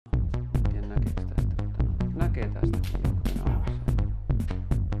näkee tästäkin joku.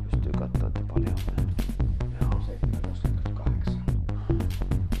 Pystyy katsoa, että paljon on. Joo, 728.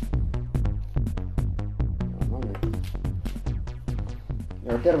 No niin.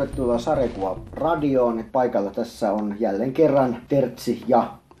 Joo, tervetuloa Sarjakuva radioon. Paikalla tässä on jälleen kerran Tertsi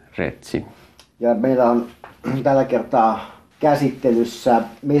ja Retsin. Ja meillä on tällä kertaa käsittelyssä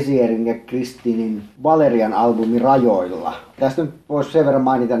Mézièren ja Christinin Valerian albumi Rajoilla. Tästä nyt voisi sen verran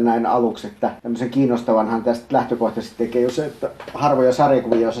mainita näin aluksi, että tämmöisen kiinnostavanhan tästä lähtökohtaisesti tekee jo se, että harvoja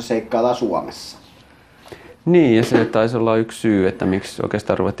sarjakuvia, joissa seikkaillaan Suomessa. Niin, ja se taisi olla yksi syy, että miksi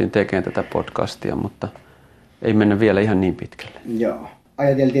oikeastaan ruvettiin tekemään tätä podcastia, mutta ei mennä vielä ihan niin pitkälle. Joo.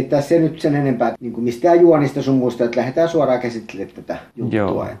 Ajateltiin, että tässä ei nyt sen enempää niin kuin mistään juonista sun muista, että lähdetään suoraan käsittelemään tätä juttua.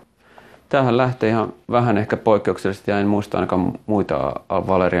 Joo. Tämähän lähtee ihan vähän ehkä poikkeuksellisesti, ja en muista ainakaan muita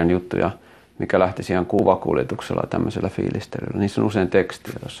Valerian juttuja, mikä lähtisi ihan kuvakuljetuksella tämmöisellä fiilistelyllä. Niissä on usein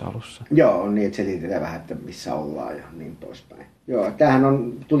tekstiä tuossa alussa. Joo, niin että selitetään vähän, että missä ollaan ja niin poispäin. Joo,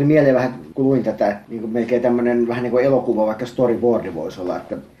 tämähän tuli mieleen vähän, kun luin tätä, että niin kuin melkein tämmöinen vähän niin kuin elokuva, vaikka storyboardi voisi olla,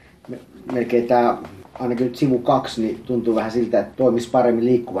 että melkein tämä, ainakin nyt sivu 2, niin tuntuu vähän siltä, että toimisi paremmin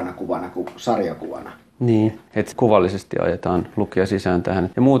liikkuvana kuvana kuin sarjakuvana. Niin, että kuvallisesti ajetaan lukija sisään tähän.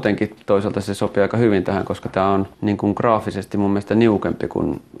 Ja muutenkin toisaalta se sopii aika hyvin tähän, koska tämä on niin kuin graafisesti mun mielestä niukempi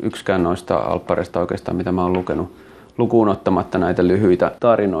kuin yksikään noista alppareista oikeastaan, mitä mä oon lukenut. Lukuun ottamatta näitä lyhyitä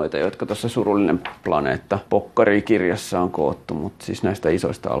tarinoita, jotka tuossa Surullinen planeetta Pokkari-kirjassa on koottu. Mutta siis näistä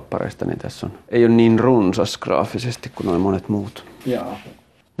isoista alppareista, niin tässä on, ei ole niin runsas graafisesti kuin noin monet muut. Joo.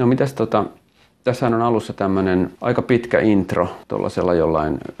 No mitäs tässähän on alussa tämmöinen aika pitkä intro tuollaisella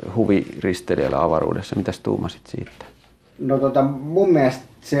jollain huviristeilijällä avaruudessa. Mitäs tuumasit siitä? No mun mielestä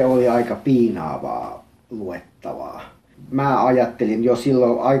se oli aika piinaavaa luettavaa. Mä ajattelin jo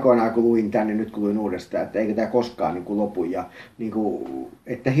silloin aikoinaan, kun luin tänne, nyt kun luin uudestaan, että eikö tämä koskaan niin kuin lopu. Ja, niin kuin,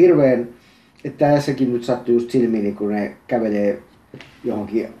 että hirveän, että tässäkin nyt sattuu just silmiin, niin kun ne kävelee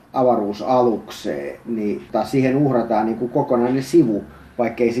johonkin avaruusalukseen, niin taas siihen uhrataan niin kuin kokonainen sivu,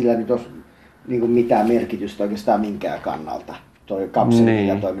 vaikka ei sillä nyt ole niin kuin mitään merkitystä oikeastaan minkään kannalta. Toi kapseli, niin.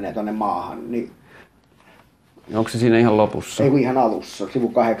 Ja toi menee tuonne maahan. Niin onko se siinä ihan lopussa? Ei kun ihan alussa, sivu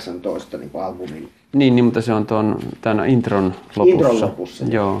 18 niin kuin albumin. Niin, mutta se on tämän intron lopussa. Intron lopussa.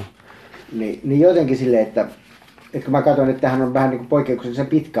 Joo. Niin jotenkin silleen, että kun mä katsoin, että tämähän on vähän niin kuin poikkeuksellisen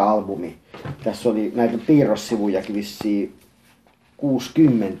pitkä albumi. Tässä oli näitä piirrossivujakin vissiin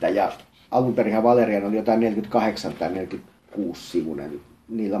 60 ja alun perinhan Valerian oli jotain 48 tai 46 sivunen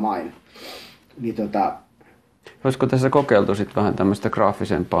niillä main. Niin olisiko tässä kokeiltu sitten vähän tämmöistä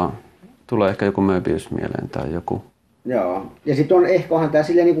graafisempaa? Tulee ehkä joku Möbius mieleen tai joku. Joo. Ja sitten onhan tämä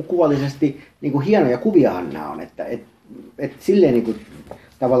silleen niin kuin kuvallisesti niin kuin hienoja kuviahan nämä on, että silleen niin kuin,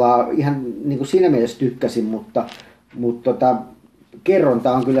 tavallaan ihan niin kuin siinä mielessä tykkäsin, mutta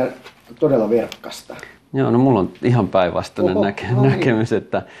kerronta on kyllä todella verkkasta. Joo, no mulla on ihan päinvastainen näkemys,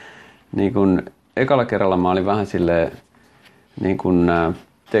 että niin kun ekalla kerralla mä olin vähän silleen, niin kun nämä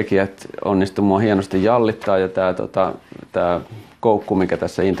tekijät onnistu mua hienosti jallittaa ja tää koukku, mikä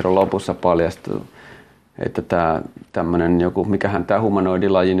tässä intron lopussa paljastui, että tämmönen joku, mikähän tää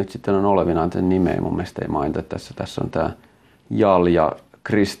humanoidilaji nyt sitten on olevinaan, sen nimeä ei mun mielestä ei mainita tässä on tää Jal ja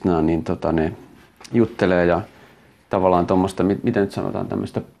Krishna, niin ne juttelee ja tavallaan tuommoista, miten nyt sanotaan,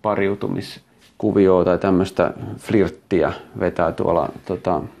 tämmöistä pariutumiskuvioa tai tämmöistä flirttiä vetää tuolla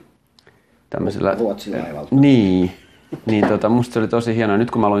tämmöisellä Ruotsilaivalta. Niin musta se oli tosi hienoa.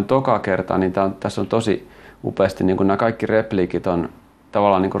 Nyt kun mä luin tokaa kertaa, niin tässä on tosi upeasti, niin kuin nämä kaikki repliikit on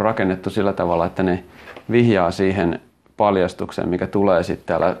tavallaan niin kuin rakennettu sillä tavalla, että ne vihjaa siihen paljastukseen, mikä tulee sitten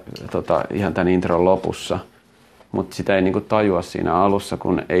täällä ihan tämän intron lopussa. Mutta sitä ei niin kuin tajua siinä alussa,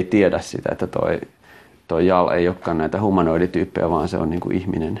 kun ei tiedä sitä, että toi Jal ei olekaan näitä humanoidityyppejä, vaan se on niin kuin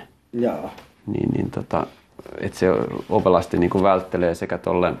ihminen. Joo. Että se ovelasti niin kuin välttelee sekä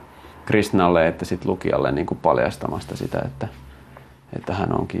tolle Krishnalle että sit lukijalle niin kuin paljastamasta sitä, että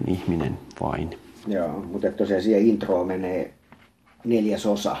hän onkin ihminen vain. Joo, mutta tosiaan siihen introon menee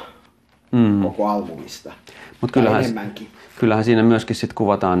 1/4 koko albumista. Mutta kyllähän siinä myöskin sit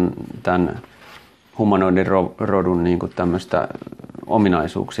kuvataan tämän humanoidin rodun niin kuin tämmöistä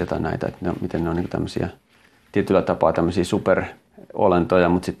ominaisuuksia tai näitä, että miten ne on niin kuin tämmöisiä tietyllä tapaa tämmöisiä superolentoja,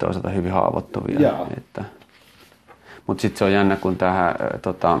 mutta sitten toisaalta hyvin haavoittuvia. Mutta sitten se on jännä, kun tämä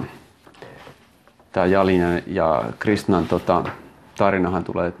Jalin ja Krishnan tarinahan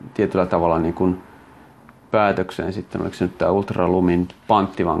tulee tietyllä tavalla niin kuin päätökseen sitten, oliko se nyt tämä Ultralumin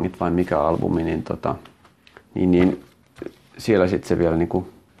Panttivangit vai mikä albumi, niin siellä sitten se vielä niin kuin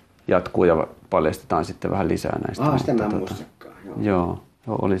jatkuu ja paljastetaan sitten vähän lisää näistä. Sitä mä muistakaan. Joo,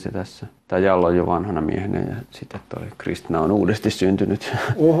 oli se tässä. Tämä Jallo on jo vanhana miehenä ja sitten toi Krishna on uudesti syntynyt.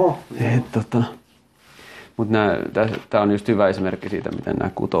 Oho. Mutta tämä on just hyvä esimerkki siitä, miten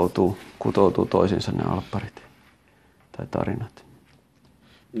nämä kutoutuu toisiinsa ne alpparit tai tarinat.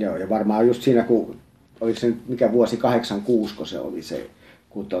 Joo, ja varmaan just siinä, kun oliko se nyt mikä vuosi 86, kun se oli se,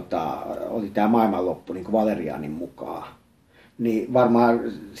 kun oli tämä maailmanloppu niin kuin Valerianin mukaan. Niin varmaan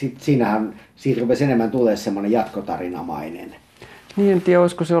siitä rupesi enemmän tulee semmoinen jatkotarinamainen. Niin, en tiedä,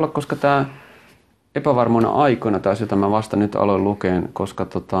 olisiko se olla, koska tämä epävarmoina aikoina taas, jota mä vasta nyt aloin lukeen, koska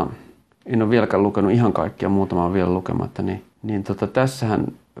en ole vieläkään lukenut ihan kaikkia, muutama on vielä lukematta, niin tässähän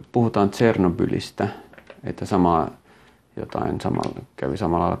puhutaan Tšernobylistä, että kävi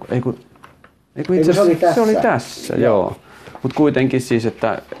samalla lailla. Se oli tässä, joo. Mutta kuitenkin siis,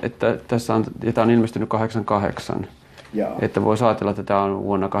 että tässä on, ja tämä on ilmestynyt 88, että voisi ajatella, että tämä on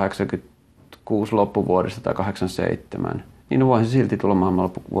vuonna 86 loppuvuodesta tai 87. Niin voihan se silti tulla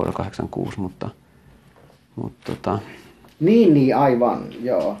maailmanloppu vuonna 86, mutta Niin, aivan,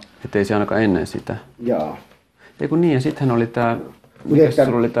 joo. Että ei se ainakaan ennen sitä. Joo. Eiku niin, ja sittenhän oli tämä, mitäs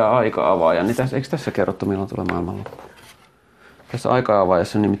sulla oli tämä aika-avaaja, niin eikö tässä kerrottu milloin tulee maailmanloppu? Tässä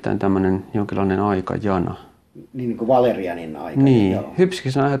aika-avaajassa on nimittäin tämmöinen jonkinlainen aikajana. Niin kuin Valerianin aika. Niin,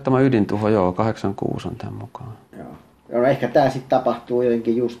 Hypskisen aiheuttama ydintuho, joo, 86 on tämän mukaan. Joo. No ehkä tämä sitten tapahtuu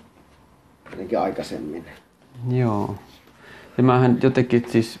jotenkin aikaisemmin. Joo. Ja mähän jotenkin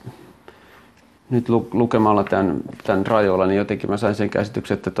siis nyt lukemalla tämän Rajoilla, niin jotenkin mä sain sen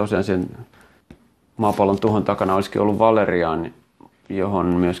käsityksen, että tosiaan sen maapallon tuhon takana olisikin ollut Valeriani,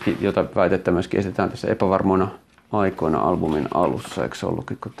 jota väitettä myöskin esitetään tässä epävarmoina aikoina albumin alussa. Eikö se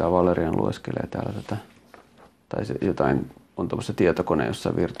ollutkin, kun tämä Valerian lueskelee täällä tätä, tai se jotain on tuollaisessa tietokone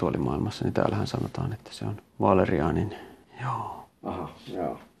jossain virtuaalimaailmassa, niin täällähän sanotaan, että se on Valerianin. Joo. Aha,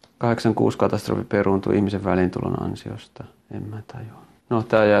 joo. 86 katastrofi peruuntui ihmisen väliintulon ansiosta. En mä tajua. No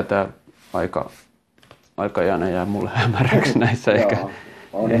tämä aikajana jää mulle hämäräksi näissä ehkä.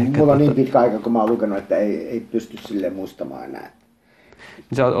 Mulla on niin pitkä aika, kun mä oon lukenut, että ei pysty silleen muistamaan enää.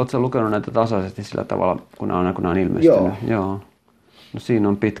 Ootko sä lukenut näitä tasaisesti sillä tavalla, kun nämä on ilmestynyt? Joo. No siinä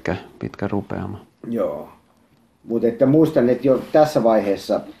on pitkä rupeama. Joo. Mutta muistan, että jo tässä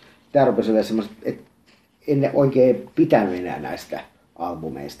vaiheessa tämä rupesi olla semmoista, että en oikein pitänyt enää näistä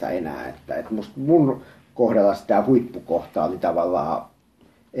albumeista enää. Että mun kohdalla tämä huippukohta oli tavallaan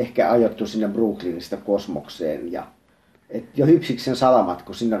ehkä ajoittu sinne Brooklynista kosmokseen. Ja jo Hypsiksen salamat,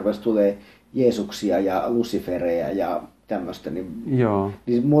 kun sinne rupesi tulee Jeesuksia ja Lucifereja ja tämmöistä, niin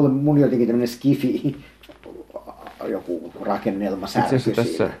mun jotenkin tämmöinen skifi, joku rakennelma särky siinä.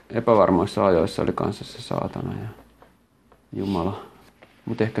 Tässä epävarmoissa ajoissa oli kanssa se saatana ja Jumala,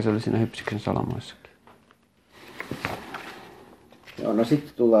 mutta ehkä se oli siinä Hypsiksen salamoissakin. Joo, no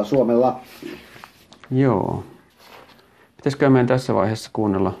sitten tullaan Suomen Lappiin. Joo. Pitäisikö meidän tässä vaiheessa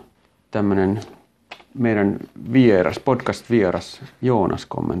kuunnella tämmöinen meidän podcast-vieras Joonas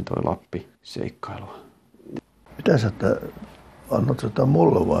kommentoi Lappi-seikkailua. Mitä sä annat sitä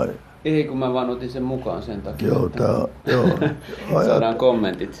mulle vai? Ei, kun mä vaan otin sen mukaan sen takia. Joo, saadaan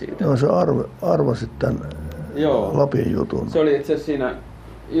kommentit siitä. No sä arvasit tämän Lapin jutun. Se oli itse asiassa siinä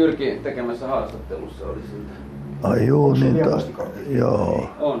Jyrki tekemässä haastattelussa oli siltä. Ai juu, niin joo.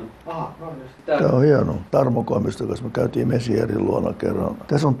 On. Aha, tämä on hieno. Tarmo Koimiston kanssa me käytiin Mézièren luona kerran.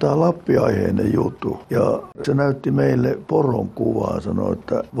 Tässä on tämä Lappi-aiheinen juttu. Ja se näytti meille poron kuvaa. Sanoi,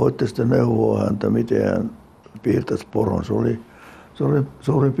 että voitte sitten neuvoa häntä, miten hän piirtäisi poron. Se oli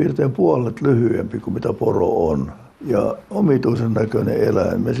suurin piirtein puolet lyhyempi kuin mitä poro on. Ja omituisen näköinen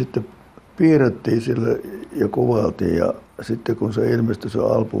eläin. Me sitten piirrettiin sille ja kuvailtiin. Ja sitten kun se ilmestyi se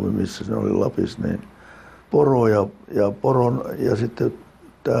albumi, missä se oli Lapissa, niin poro ja sitten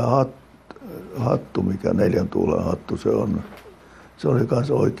tämä hattu, mikä 4 tuulen hattu, se oli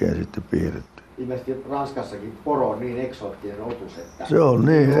myös oikein sitten piirretty. Ilmeisesti Ranskassakin poro on niin eksoottinen otus, että... Se on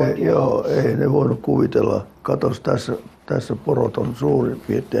niin, ei ne voinut kuvitella. Katos, tässä porot on suurin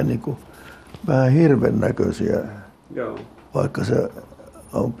piirtein niin kuin vähän hirven näköisiä, vaikka se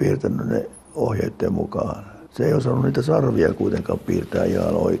on piirtänyt ne ohjeiden mukaan. Se ei osannut niitä sarvia kuitenkaan piirtää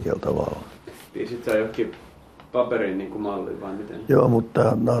ihan oikealla tavalla. Piisit sä johonkin paperin niin kuin malliin vai miten? Joo,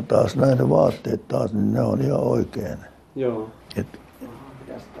 mutta taas näiden vaatteet taas, niin ne on ihan oikein. Joo.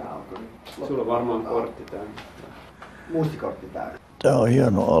 Mitäs tää on? Sulla on varmaan kortti täällä. Muistikortti täällä. Tää on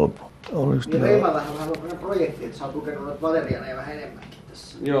hieno albu. Niin Reimallahan on vähän projekti, että sä oot lukenut noita Valerianeja vähän enemmänkin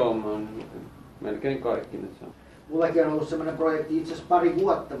tässä. Joo, mä oon melkein kaikki nyt saa. Mullakin on ollut semmoinen projekti itse asiassa pari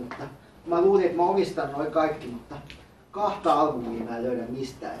vuotta, mutta mä luulin, että mä omistan noin kaikki, mutta 2 albumia mä en löydä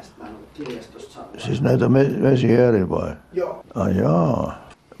mistään ja sitten mä en ole kirjastosta saanut. Siis näitä Mézièren vai? Joo. Ai jaa.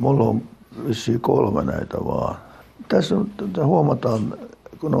 Mulla on vissiin 3 näitä vaan. Tässä huomataan,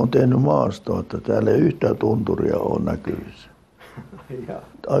 kun on tehnyt maastoa, että täällä ei yhtään tunturia ole näkyvissä.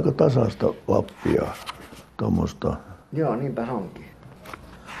 Aika tasaista Lappia. tuommoista. Joo, niinpä se onkin.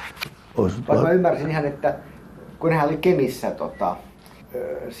 Vaikka mä ymmärsin ihan, että kun hän oli Kemissä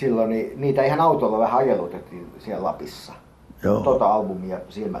silloin, niin niitä ihan autolla vähän ajelutettiin siellä Lapissa. Joo. Albumia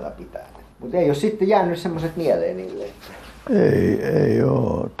silmällä pitäen. Mutta ei ole sitten jäänyt semmoiset mieleen niille. Ei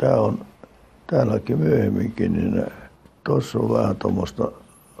oo. Tää on täälläkin myöhemminkin, niin tuossa on vähän tuommoista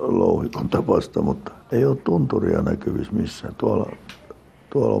louhikon tapasta, mutta ei ole tunturia näkyvissä missään.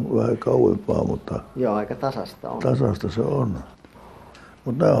 Tuolla on vähän kauempaa, mutta joo, aika tasasta on. Tasasta se on.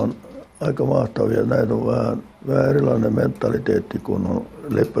 Mutta nämä on aika mahtavia. Näitä on vähän erilainen mentaliteetti kuin on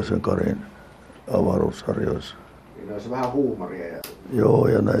Leppäsen Karin avaruussarjoissa. Ne on vähän huumoria. Joo,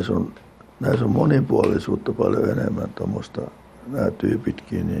 ja näissä on monipuolisuutta paljon enemmän tuommoista. Nämä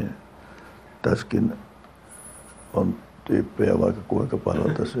tyypitkin, niin tässäkin on tyyppejä vaikka kuinka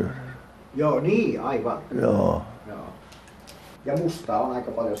paljon tässä yhdessä. Joo, niin, aivan. Joo. Ja mustaa on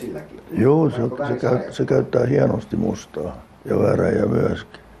aika paljon silläkin. Joo, se käyttää hienosti mustaa ja värejä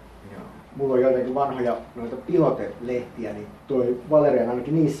myöskin. Joo. Mulla on joitakin vanhoja noita pilotelehtiä, niin toi Valerian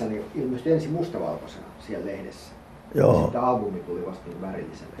ainakin niissä niin ilmestyi ensin mustavalkoisena siellä lehdessä. Joo. Ja sitten albumi tuli vasta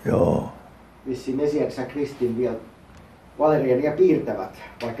värilliselle. Joo. Vissiin Mézières ja Christinin vielä Valeriania piirtävät,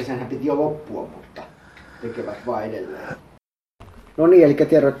 vaikka senhän piti jo loppua, mutta tekevät vaan edelleen. No niin, eli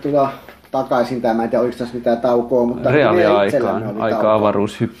tervetuloa takaisin. Mä en tiedä, oliko tässä mitään taukoa, mutta reaaliaikaan, aika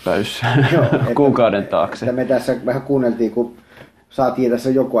avaruushyppäys kuukauden taakse. Me tässä vähän kuunneltiin, kun saatiin tässä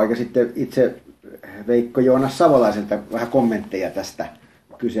joku aika sitten itse Veikko Joonas Savolaiselta vähän kommentteja tästä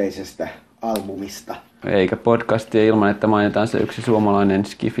kyseisestä albumista. Eikä podcastia ilman, että mainitaan se yksi suomalainen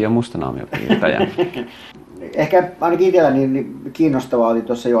skifi- ja mustanaamiopiirtäjä. Ehkä ainakin itsellä niin kiinnostavaa oli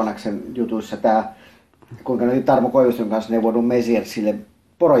tuossa Joonaksen jutuissa tämä, kuinka ne Tarmo Koiviston kanssa neuvonut Mézièresille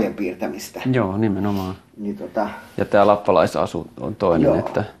porojen piirtämistä. Joo, nimenomaan. Niin, ja tämä lappalaisasu on toinen. Joo.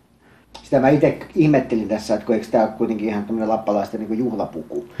 Että sitä mä itse ihmettelin tässä, että eikö tämä kuitenkin ihan tämmöinen lappalaisten niin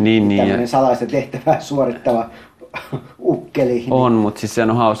juhlapuku. Niin, tämmöinen salaista tehtävää suorittava ukkeli. On, mutta siis se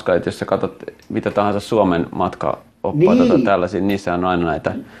on hauska, että jos sä katsot mitä tahansa Suomen matkaoppaita tai tällaisia, niissä on aina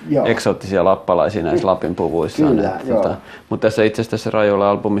näitä eksoottisia lappalaisia näissä Lapin puvuissa. Kyllä, mutta tässä itse asiassa tässä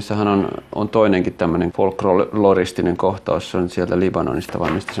Rajoilla-albumissahan on toinenkin tämmöinen folkloristinen kohtaus. Se on sieltä Libanonista,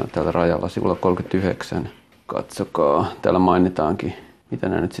 vai mistä se on täällä rajalla, sivulla 39. Katsokaa, täällä mainitaankin, mitä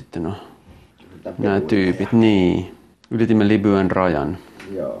nämä nyt sitten on. Nämä tyypit, niin. Ylitimme Libyan rajan.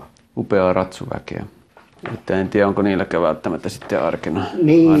 Joo. Upeaa ratsuväkeä. Että en tiedä, onko niilläkään välttämättä sitten arkena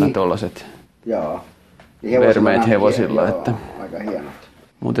aina tollaset vermeet hevosilla. Että. Aika hienot.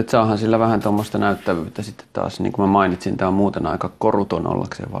 Mutta saahan sillä vähän tuommoista näyttävyyttä sitten taas. Niin kuin mä mainitsin, tämä on muuten aika koruton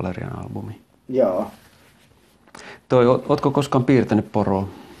ollakseen Valerian albumi. Joo. Ootko koskaan piirtänyt poroa?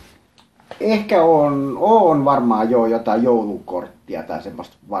 Ehkä on varmaan jotain joulukorttia tai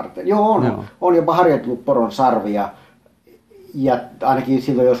semmoista varten. Joo. On jopa harjoitellut poron sarvia. Ja ainakin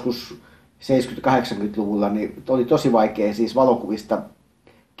silloin joskus 70-80-luvulla niin oli tosi vaikea siis valokuvista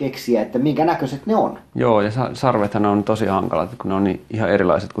keksiä, että minkä näköiset ne on. Joo, ja sarvethan on tosi hankalat, kun ne on niin ihan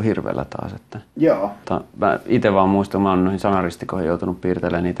erilaiset kuin hirveellä taas. Että. Joo. Mä itse vaan muistan, mä oon noihin sanaristikoihin joutunut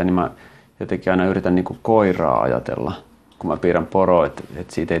piirtelemään niitä, niin mä jotenkin aina yritän niin kuin koiraa ajatella, kun mä piirrän poroa, että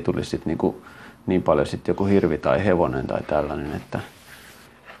siitä ei tulisi sit niin paljon sit joku hirvi tai hevonen tai tällainen.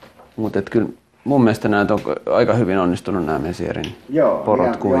 Mutta kyllä mun mielestä näitä on aika hyvin onnistunut nämä Mézièresin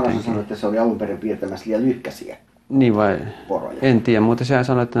porot kuitenkin. Joonas sanoi, että se oli alun perin piirtämässä liian lyhkäisiä niin vai? Poroja. En tiedä, mutta sehän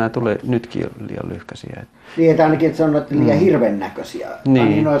sanoi, että nämä tulee nytkin liian lyhkäisiä. Niin, että ainakin että sanoi, että liian hirven näköisiä. Niin.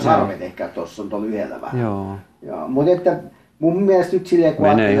 Ainakin nuo sarvet ehkä tuossa on tuolla yhdellä vähän. Joo. Mutta että mun mielestä nyt silleen, kun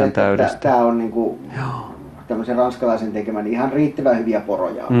ajattelee, että tämä on niinku tämmöisen ranskalaisen tekemän niin ihan riittävän hyviä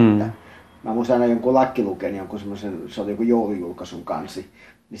poroja. Mä muistan aina jonkun Lakkiluken, se oli joku joulujulkaisun kansi.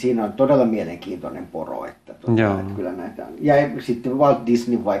 Niin siinä on todella mielenkiintoinen poro. Että kyllä näitä, ja sitten Walt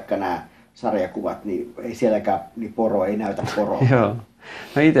Disney, vaikka nämä sarjakuvat, niin ei sielläkään niin poro ei näytä poroa. Joo.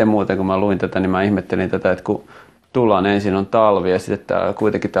 Mä itse muuten, kun mä luin tätä, niin mä ihmettelin tätä, että kun tullaan ensin on talvi ja sitten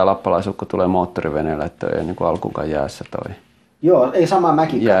kuitenkin tämä lappalaisukko tulee moottoriveneellä, että ei ole niin kuin alkuunkaan jäässä toi. Joo, ei sama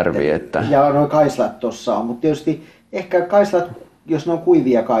mäki järvi. Että. Ja nuo kaislat tuossa on, mutta tietysti ehkä kaislat, jos ne on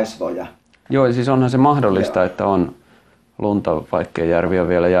kuivia kaisloja. Joo, siis onhan se mahdollista, että on lunta, vaikkei järvi on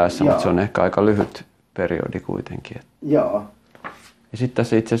vielä jäässä, mutta se on ehkä aika lyhyt periodi kuitenkin. Joo. Ja sitten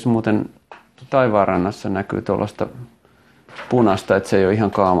tässä itse asiassa muuten taivaanrannassa näkyy tuollaista punasta, että se ei ole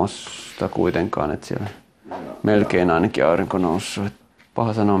ihan kaamosta kuitenkaan, että siellä melkein ainakin aurinko noussut.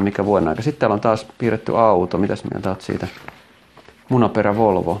 Paha sanoa mikä vuoden aika. Sitten täällä on taas piirretty auto. Mitäs mieltä olet siitä? Munaperä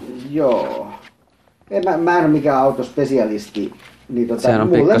Volvo. Joo. Mä en ole mikään autospesialisti. Niin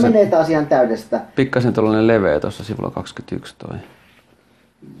mulle pikkasen, menee taas ihan täydestä. Pikkasen tuollainen leveä tuossa sivulla 21 toi.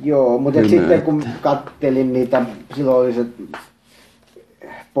 Joo, mutta sitten kun kattelin niitä, silloin oli se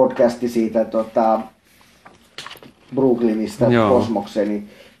podcasti siitä Brooklynista, Kosmokseen,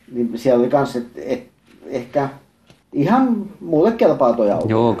 niin siellä oli kans, että ehkä ihan mulle kelpaa toi auto.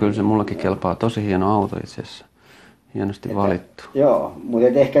 Joo, kyllä se mullekin kelpaa. Tosi hieno auto itse asiassa. Hienosti valittu. Joo,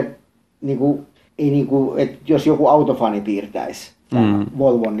 mutta ehkä niinku, ei niinku, että jos joku autofani piirtäisi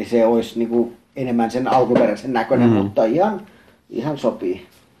Volvon, niin se olisi niinku enemmän sen alkuperäisen näköinen, mutta ihan sopii.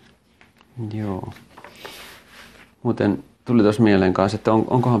 Joo. Muuten tuli tuossa mieleen kanssa, että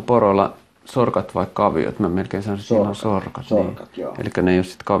onkohan poroilla sorkat vai kaviot? Mä melkein sanoisin, että siinä on sorkat. Sorkat, niin. joo. Elikkä ne ei ole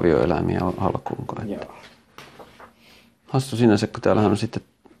sitten kavioeläimiä alkuunkaan. Joo. Hassu sinänsä, kun täällähän on sitten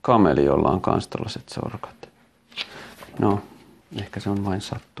kameli, jolla on kans tällaiset sorkat. No, ehkä se on vain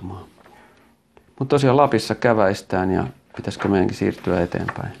sattumaa. Mutta tosiaan Lapissa käväistään ja pitäisikö meidänkin siirtyä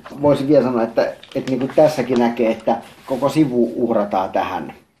eteenpäin? Voisin vielä sanoa, että niin kuin tässäkin näkee, että koko sivu uhrataan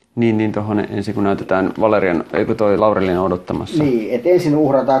tähän. Niin tuohon ensin kun näytetään Valerian, eikö toi Laurelina odottamassa? Niin, että ensin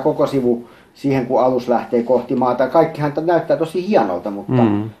uhrataan koko sivu siihen, kun alus lähtee kohti maata. Kaikkihan näyttää tosi hienolta,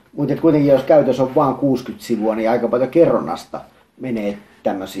 mutta kuitenkin jos käytös on vain 60 sivua, niin aika paljon kerronnasta menee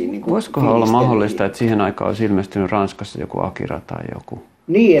tämmöisiin niin kuin voisikohan olla mahdollista, että siihen aikaan olisi ilmestynyt Ranskassa joku Akira tai joku?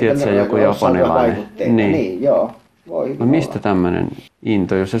 Niin, että tiedätkö, joku japanilainen. Niin, joo. Voi no mistä tämmöinen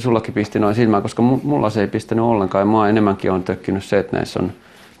into, jos se sullakin pisti noin silmään, koska mulla se ei pistänyt ollenkaan. Mua enemmänkin on tökkinyt se, että näissä on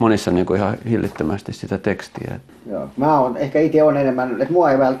monissa niin kuin ihan hillittömästi sitä tekstiä. Joo. Mä oon ehkä itse on enemmän, että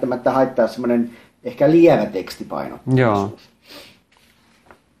mua ei välttämättä haittaa semmoinen ehkä lievä tekstipainotteisuus. Joo.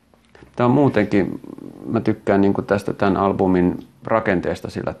 Tämä on muutenkin, mä tykkään niin kuin tästä tämän albumin rakenteesta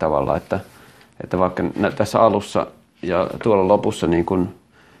sillä tavalla, että vaikka tässä alussa ja tuolla lopussa niin kuin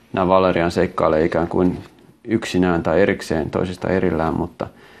nämä Valerian seikkailee ikään kuin yksinään tai erikseen toisista erillään, mutta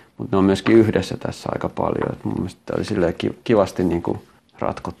ne on myöskin yhdessä tässä aika paljon. Et mun mielestä tämä oli silleen kivasti niin kuin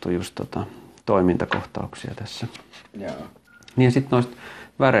ratkottu just toimintakohtauksia tässä. Joo. Niin ja sitten noista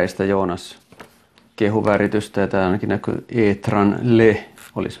väreistä Joonas kehuväritystä ja tämä ainakin näkyy Etran Le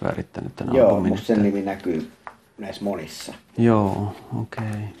olisi värittänyt tämän albumin. Joo, musta sen nimi näkyy näissä monissa. Joo, okei.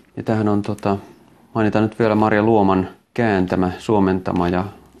 Okay. Ja tämähän on mainitaan nyt vielä Marja Luoman kääntämä, suomentama ja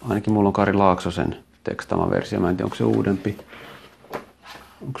ainakin mulla on Kari Laaksosen tekstama versio. Mä en tiedä, onko se uudempi.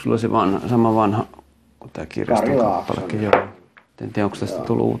 Onko sulla se sama vanha kuin tämä kirjastokappalekin? Joo. En tiedä, onko tästä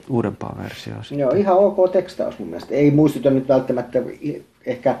tullut uudempaa versiota. Joo, ihan ok tekstaus mun mielestä. Ei muistuta nyt välttämättä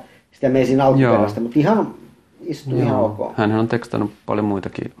ehkä sitä Meisin alkuperäistä, mutta ihan istuu ihan ok. Hänhän on tekstannut paljon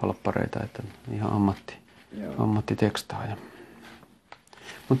muitakin alppareita, että ihan ammattitekstaaja.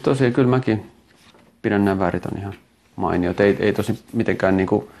 Mutta tosiaan kyllä mäkin pidän nämä värit on ihan mainiot. Ei tosi mitenkään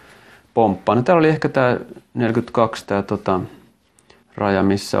niinku pomppaa. No täällä oli ehkä tämä 42 tämä raja,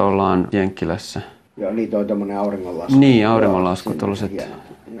 missä ollaan Jenkkilässä. Joo, niin toi tommonen auringonlasku. Niin, auringonlasku, tuollaiset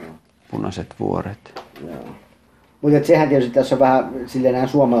punaiset vuoret. Joo. Mutta sehän tietysti tässä on vähän silleen näin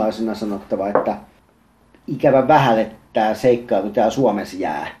suomalaisena sanottava, että ikävä vähälle tämä seikkailu täällä Suomessa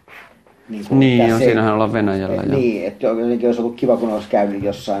jää. Niin, siinähän ollaan Venäjällä. Niin, että jotenkin olisi ollut kiva, kun olisi käynyt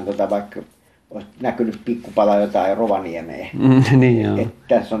jossain, vaikka olisi näkynyt pikkupala jotain Rovaniemeä. Niin joo.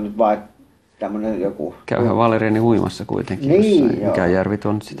 Että tässä on nyt vaan tämmöinen joku... Käyhän Valerianin uimassa kuitenkin niin, jossain. Mikä järvi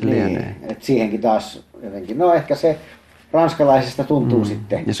tuon sitten lienee. Että siihenkin taas jotenkin, no ehkä se ranskalaisesta tuntuu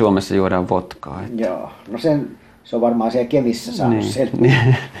sitten. Ja Suomessa juodaan vodkaa. Että... Joo, no se on varmaan siellä Kemissä saanut selviä.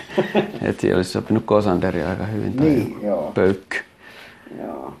 Niin. Että siellä olisi sopinut kosanderia aika hyvin tai pöykky.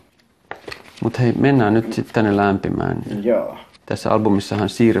 Joo. Mutta hei, mennään nyt sitten tänne lämpimään. Joo. Tässä albumissahan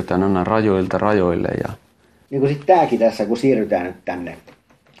siirrytään aina rajoilta rajoille. Ja... Niin kuin sitten tämäkin tässä, kun siirrytään nyt tänne,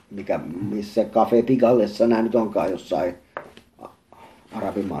 missä Cafe Picallessa nämä nyt onkaan jossain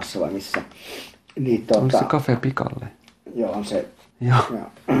Arabimaassa vai missä. Niin, onko se Cafe Picalle? Joo, on se. Joo.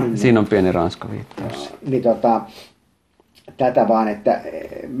 Siinä on pieni Ranska-viittaus. Niin tätä vaan, että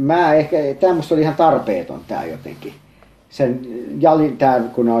mä ehkä, tämä musta oli ihan tarpeeton tää jotenkin. Sen Jalin tää,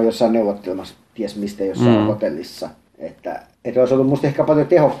 kun on jossain neuvottelemassa, ties mistä jossain hotellissa, että olisi ollut musta ehkä paljon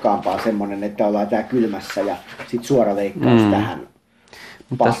tehokkaampaa semmonen, että ollaan tää kylmässä ja sit suora leikkaus tähän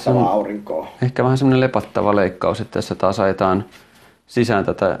pastavaan aurinkoon. Ehkä vähän semmoinen lepattava leikkaus, että tässä taas ajetaan sisään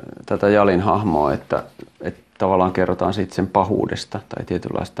tätä Jalin hahmoa, että tavallaan kerrotaan siitä sen pahuudesta tai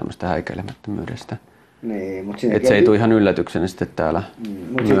tietynlaista tämmöistä häikäilemättömyydestä. Niin, mutta että se ei tule ihan yllätyksenä sitten täällä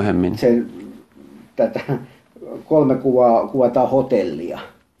myöhemmin. Tätä 3 kuvaa kuvataan hotellia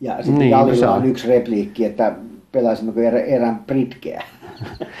ja sitten niin, Jalilla on yksi repliikki, että pelaisimmeko erään pritkeä.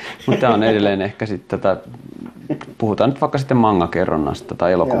 Mutta tämä on edelleen ehkä sitten puhutaan nyt vaikka sitten manga-kerronnasta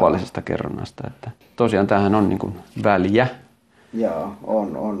tai elokuvallisesta kerronnasta. Että tosiaan tämähän on niin kuin väliä. Joo,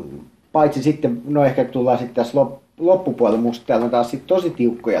 on. Paitsi sitten, no ehkä tullaan sitten tässä loppupuolella musta täällä on taas sit tosi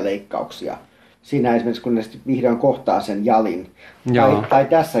tiukkoja leikkauksia. Siinä esimerkiksi kun ne sit vihdoin kohtaa sen jalin. Tai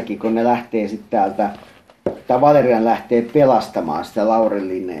tässäkin kun ne lähtee sitten täältä, tai Valerian lähtee pelastamaan sitä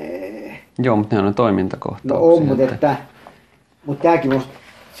Laurelinea. Joo, mutta ne on toimintakohtauksia. No on, mutta tämäkin musta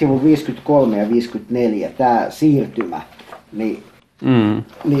sivun 53 ja 54, tämä siirtymä, niin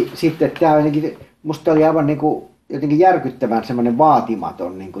sitten tämä jotenkin, musta oli aivan niinku jotenkin järkyttävän semmoinen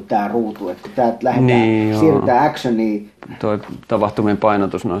vaatimaton niinku tämä ruutu, että kun täältä lähdetään, siirrytään actioniin. Toi tapahtumien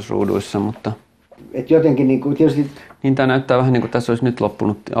painotus noissa ruuduissa, mutta et jotenkin niinku tietysti niin tämä näyttää vähän niin kuin tässä olisi nyt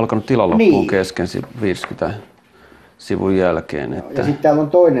alkanut tila loppuun kesken 50 sivun jälkeen. Että ja sitten täällä on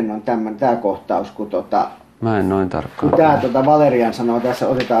toinen tämä kohtaus, kun mä en noin tarkkaan. Kun tämä Valerian sanoo, tässä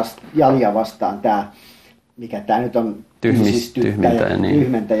otetaan jalia vastaan tämä, mikä tämä nyt on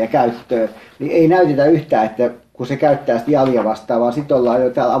tyhmentä ja käyttöä, niin ei näytetä yhtään, että kun se käyttää sitä jalia vastaan, vaan sitten ollaan jo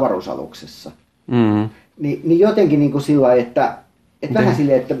täällä avaruusaluksessa. Niin jotenkin niin kuin sillä lailla, että vähän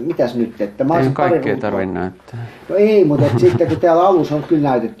silleen, että mitäs nyt, että mä olisin kaikkea tarvitse näyttää. No ei, mutta sitten kun täällä alussa on kyllä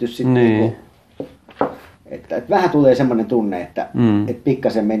näytetty sitten niin. Että vähän tulee semmoinen tunne, että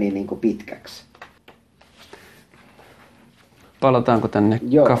pikkasen meni niin kuin pitkäksi. Palataanko tänne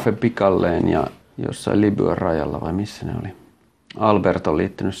Cafe Picalleen ja jossain Libyan rajalla vai missä ne oli? Albert on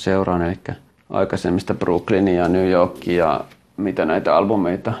liittynyt seuraan, eli aikaisemmista Brooklynia ja New Yorkia ja mitä näitä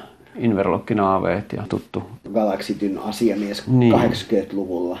albumeita, Inverlockin aaveet ja tuttu Galaxityn asiamies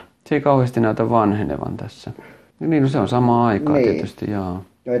 80-luvulla. Se ei kauheasti näytä vanhenevan tässä. Niin, no se on samaa aikaa tietysti, joo.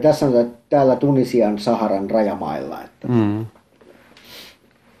 Joo, ja tässä on täällä Tunisian Saharan rajamailla. Että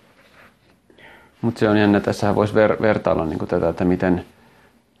mutta se on jännä, tässähän voisi vertailla niin tätä, että miten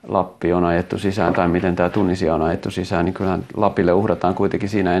Lappi on ajettu sisään tai miten tämä Tunisia on ajettu sisään, niin kyllähän Lapille uhrataan kuitenkin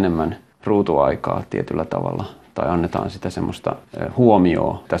siinä enemmän ruutuaikaa tietyllä tavalla. Tai annetaan sitä semmoista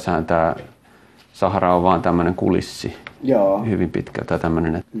huomioon. Tässähän tämä Sahara on vaan tämmöinen kulissi hyvin pitkältä.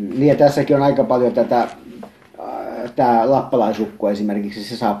 Niin ja tässäkin on aika paljon tätä, tämä lappalaisukko esimerkiksi,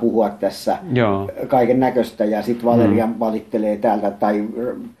 se saa puhua tässä kaiken näköistä ja sitten Valerian valittelee täältä tai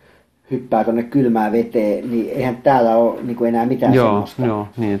hyppää tuonne kylmään veteen, niin eihän täällä ole niin kuin enää mitään semmoista. Joo,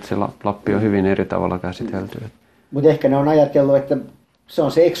 niin että se Lappi on hyvin eri tavalla käsitelty. Mutta ehkä ne on ajatellut, että se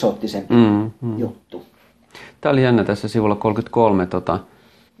on se eksoottisempi juttu. Tämä oli jännä tässä sivulla 33.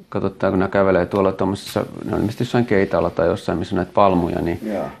 Katsotaan, kun nämä kävelee tuolla tuommoisessa, ne on ilmeisesti jossain keitaalla tai jossain, missä on näitä palmuja, niin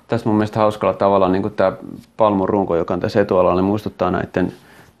tässä mun mielestä hauskalla tavalla niin kuin tämä palmun runko, joka on tässä etualalla, niin muistuttaa näiden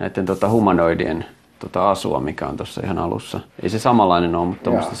humanoidien asua, mikä on tuossa ihan alussa. Ei se samanlainen ole,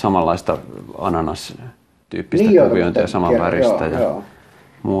 mutta samanlaista ananas-tyyppistä kuviointia, saman väristä ja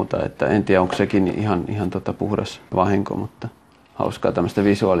muuta. Että en tiedä, onko sekin ihan puhdas vahinko, mutta hauskaa tämmöistä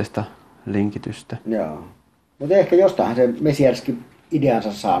visuaalista linkitystä. Joo. Mutta ehkä jostainhan se Mézièreskin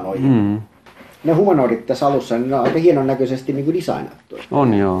ideansa saa noihin. Ne humanoidit tässä alussa, niin ne on aika hienon näköisesti niin kuin designattu.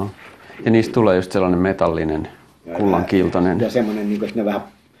 On joo. Ja niistä tulee just sellainen metallinen, kullankiiltoinen. Ja semmoinen, niin kuin, että ne vähän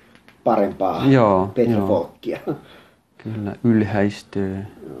parempaa petrofolkkia. Kyllä, ylhäistöä.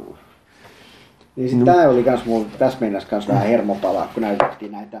 Niin sitten tämä oli kans mulla, tässä meinasi kans vähän hermopalaa, kun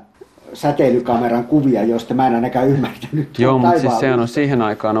näytettiin näitä säteilykameran kuvia, joista mä en ainakaan ymmärtänyt. Joo, mutta siis sehän on siihen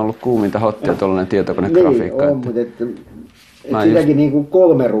aikaan ollut kuuminta hottia tuollainen tietokonegrafiikka. Niin on, mutta sitäkin niin kuin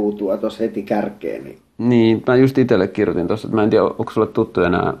 3 ruutua tuossa heti kärkeen. Niin, mä just itselle kirjoitin tuossa, että mä en tiedä, onko sulle tuttuja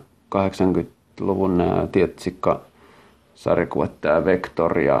nämä 80-luvun nämä sarjakuvat, tämä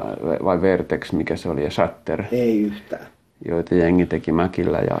Vector vai Vertex, mikä se oli, ja Shatter. Ei yhtään. Joita jengi teki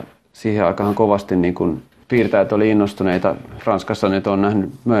Mäkillä ja siihen aikaan kovasti niin kun piirtäjät oli innostuneita. Ranskassa nyt on nähnyt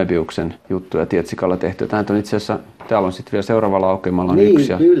Möbiuksen juttuja Tietsikalla tehty. Tämä on itse asiassa, täällä on sitten vielä seuraavalla aukeamalla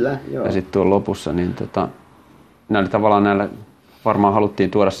yksi ja sitten tuon lopussa. Niin näillä varmaan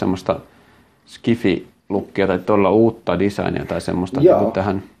haluttiin tuoda semmoista skifi-lukkia tai todella uutta designia tai semmoista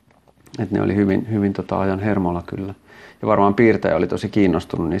tähän. Että ne oli hyvin ajan hermolla kyllä. Ja varmaan piirtäjä oli tosi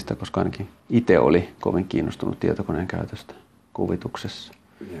kiinnostunut niistä, koska ainakin itse oli kovin kiinnostunut tietokoneen käytöstä kuvituksessa.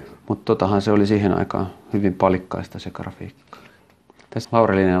 Mutta totahan se oli siihen aikaan hyvin palikkaista se grafiikka. Tässä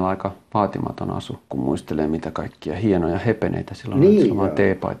Laurelianilla aika vaatimaton asu, kun muistelee mitä kaikkia hienoja hepeneitä silloin on. Sillä vaan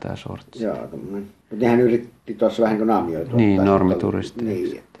teepaita ja sortsi. Joo, tommoinen. Mutta nehän yritti tuossa vähän niin kuin naamioitua. Niin, normituristi.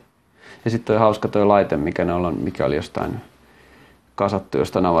 Niin. Ja sitten toi hauska toi laite, mikä oli jostain kasattu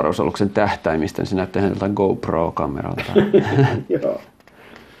jostain avaruusaluksen tähtäimistä, niin se näyttää ihan jotain GoPro-kameralta. Joo.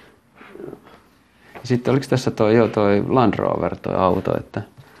 Sitten oliko tässä toi Land Rover, toi auto, että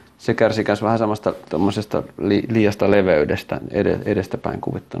se kärsi vähän samasta tuommoisesta liiasta leveydestä edestäpäin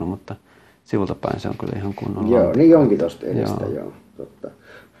kuvittanut, mutta sivulta päin se on kyllä ihan kunnolla. Joo, niin onkin tuosta edestä, joo. Totta.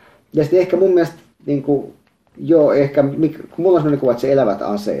 Ja sitten ehkä mun mielestä niin kuin Joo, ehkä, mulla on sellainen kuva, että se Elävät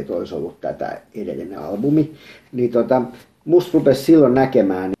aseet olisi ollut tätä edellinen albumi, niin musta rupesi silloin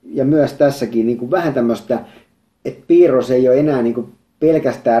näkemään, ja myös tässäkin niin kuin vähän tämmöistä, että piirros ei ole enää niin kuin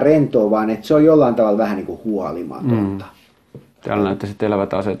pelkästään rentoa, vaan että se on jollain tavalla vähän niin kuin huolimatonta. Täällä näyttäisi, että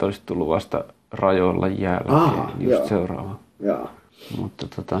Elävät aseet olisi tullut vasta Rajoilla jälkeen, just seuraava. Joo. Mutta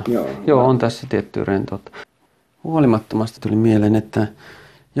on tässä tiettyä rentoutta. Huolimattomasti tuli mieleen, että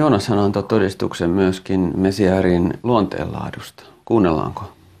Joonashan antoi todistuksen myöskin Mézièrin luonteenlaadusta. Kuunnellaanko?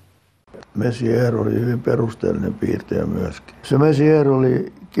 Mézières oli hyvin perusteellinen piirtäjä myöskin. Se Mézières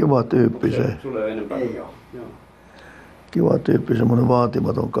oli kiva tyyppi. Sulle ei enempää. Ei ole. Joo. Kiva tyyppi, semmoinen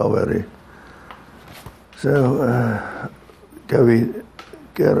vaatimaton kaveri. Se kävi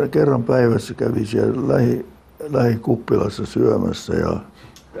kerran päivässä kävi siellä lähikuppilassa syömässä ja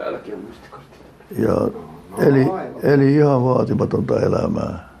Täälläkin on muistikortti. Ja eli ihan vaatimatonta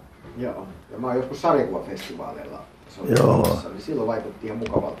elämää. Joo. Ja mä oon joskus sarjakuvafestivaaleilla niin silloin vaikutti ihan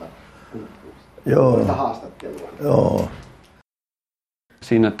mukavalta. Joo. Haastattelua. Joo.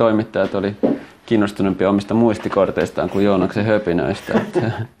 Siinä toimittajat oli kiinnostuneempia omista muistikorteistaan kuin Joonaksen höpinöistä.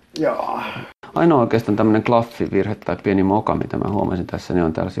 Joo. Ainoa oikeastaan tämmöinen klaffivirhe tai pieni moka, mitä mä huomasin tässä, niin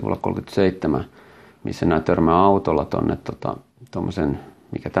on täällä sivulla 37, missä nämä törmää autolla tonne tommosen,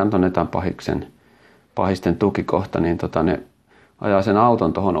 mikä tää nyt on jotain pahisten tukikohta, niin ne ajaa sen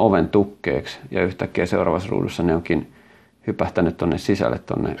auton tuohon oven tukkeeksi ja yhtäkkiä seuraavassa ruudussa ne onkin hypähtänyt tonne sisälle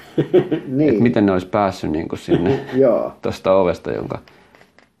tonne. Niin. Että miten ne olisi päässyt niin kuin sinne tuosta ovesta,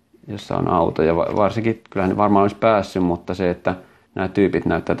 jossa on auto. Ja varsinkin, kyllähän ne varmaan olisi päässyt, mutta se, että nämä tyypit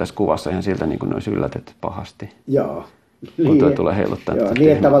näyttää tässä kuvassa ihan siltä, niin kuin ne olisi yllätetty pahasti. Joo. Kun tuo tulee heiluttaa. Joo,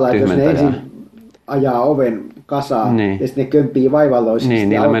 niin että tavallaan, että jos ne ensin ajaa oven kasaan ja sitten ne kömpii vaivalloisesti. Niin,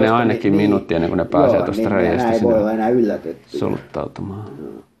 niillä menee ainakin minuuttia ennen kuin ne pääsee tuosta reiästä sinne. Ei voi olla enää yllätetty. Soluttautumaan.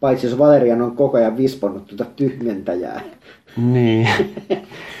 Paitsi jos Valerian on koko ajan visponnut tuota tyhmentäjää. Niin.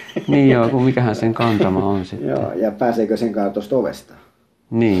 Niin joo, kun mikähän sen kantama on sitten. Joo, ja pääseekö sen kanssa tuosta ovesta?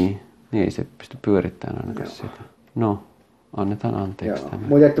 Niin, ei se pysty pyörittämään ainakaan sitä. No, annetaan anteeksi tämä.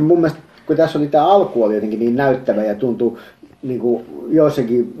 Mutta mun mielestä, kun tässä oli tämä alku oli jotenkin niin näyttävä ja tuntui niin kuin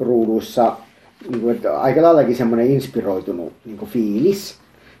joissakin ruuduissa niin kuin, että aika laillakin semmoinen inspiroitunut niin kuin fiilis.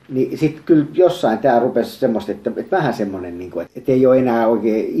 Niin sitten kyllä jossain tämä rupesi semmoista, että vähän semmoinen, niin kuin, että ei ole enää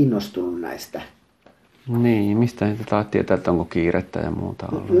oikein innostunut näistä. Niin, mistä niitä taas tietää, että onko kiirettä ja muuta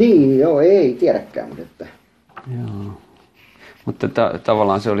ollut? Niin, joo, ei tiedäkään, mutta että... Joo. Mutta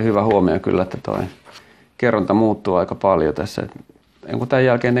tavallaan se oli hyvä huomio kyllä, että toi kerronta muuttuu aika paljon tässä. Kun tämän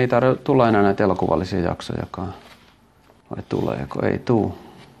jälkeen ei tarvitse tulla enää näitä elokuvallisia jaksojakaan. Vai tuleeko? Ei tuu.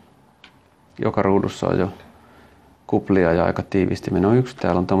 Joka ruudussa on jo kuplia ja aika tiivisti. No yksi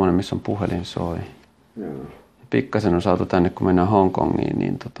täällä on tommonen, missä on puhelin soi. Joo. Pikkasen on saatu tänne, kun mennään Hongkongiin,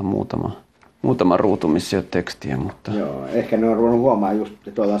 niin muutama ruutu, missä ei ole tekstiä. Mutta... Joo, ehkä ne on ruvennut huomaa just,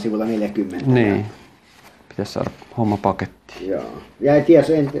 että tuolla on sivulla 40. Niin. Pitäisi saada homma paketti. Joo. Ja en tiedä,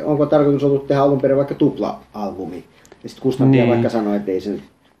 onko tarkoitus ollut tehdä alun perin vaikka tupla-albumi. Ja sitten kustantaja vaikka sanoi, että ei se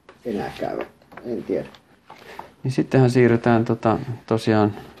enää käy. En tiedä. Niin sittenhän siirrytään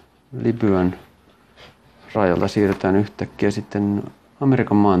tosiaan Libyan rajalta siirrytään yhtäkkiä sitten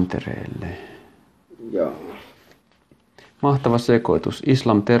Amerikan mantereelle. Joo. Mahtava sekoitus.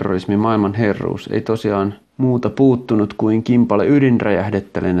 Islam, terrorismi, maailman herruus. Ei tosiaan muuta puuttunut kuin kimpale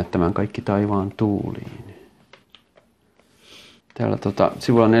ydinräjähdettä lennättämään kaikki taivaan tuuliin. Täällä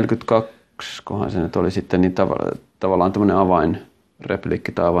sivulla 42, kohan se nyt oli sitten niin tavallaan tämmöinen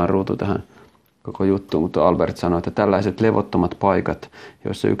avainrepliikki tai avainruutu tähän koko juttuun, mutta Albert sanoi, että tällaiset levottomat paikat,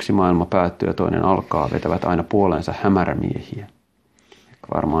 joissa yksi maailma päättyy ja toinen alkaa, vetävät aina puoleensa hämärämiehiä.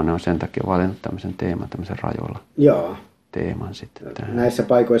 Varmaan ne on sen takia valinnut tämmöisen teeman, tämmöisen rajoilla. Joo. Teeman sitten. Näissä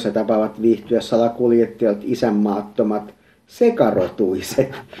paikoissa tapaavat viihtyä salakuljettajat, isänmaattomat,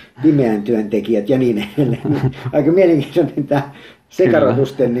 sekarotuiset, pimeän työntekijät ja niin edelleen. Aika mielenkiintoinen tämä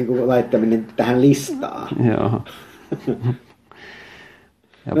sekarotusten niin kuin laittaminen tähän listaan. Joo.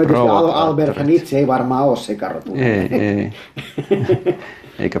 No Alberthan itse ei varmaan ole sekarotunut. Ei.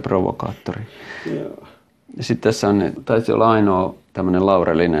 Eikä provokaattori. Joo. Sitten tässä taisi olla ainoa tämmöinen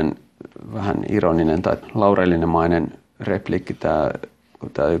laurellinen, vähän ironinen tai laurelinemainen repliikki, kun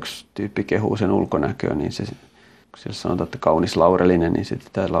tämä yksi tyyppi kehuu sen ulkonäköä, niin se, kun siellä sanotaan, että kaunis laurellinen, niin sitten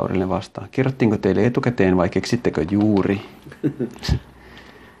tämä laurellinen vastaa. Kerrottiinko teille etukäteen vai keksittekö juuri?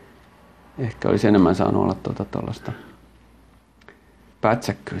 Ehkä olisi enemmän saanut olla tuollaista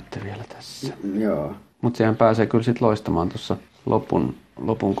pätsäkkyyttä vielä tässä. Joo. Mutta sehän pääsee kyllä sitten loistamaan tuossa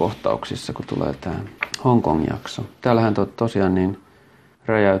lopun kohtauksissa, kun tulee tämä Hongkong-jakso. Täällähän tosiaan niin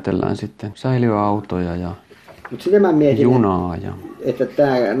räjäytellään sitten säiliöautoja ja Mutta sitä mä mietin, junaa että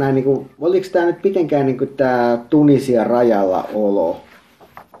oliko tämä nyt mitenkään niin tämä Tunisian rajalla olo,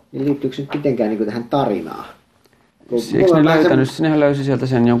 niin liittyykö se nyt mitenkään niin tähän tarinaan? Nehän löysi sieltä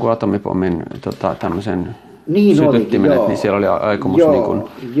sen jonkun atomipommin tämmöisen niin sytyttimen, oli, niin siellä oli aikomus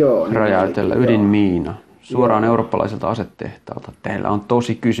räjäytellä ydinmiina suoraan eurooppalaiselta asetehtaalta. Teillä on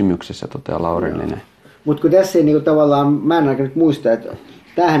tosi kysymyksessä, toteaa Laurillinen. Mutta kun tässä ei niinku tavallaan, mä en ainakaan nyt muista, että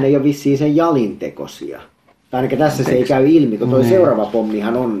tämähän ei ole vissiin sen jalintekosia. Tai ainakaan tässä se ei käy ilmi, kun toi seuraava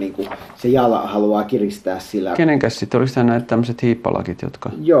pommihan on niinku, se jala haluaa kiristää sillä. Kenenkäs sitten? Oliko tämä näitä tämmöiset hiippalakit, jotka...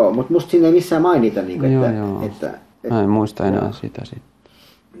 Joo, mutta musta siinä ei missään mainita, niinku, että mä en muista enää sitä sitten.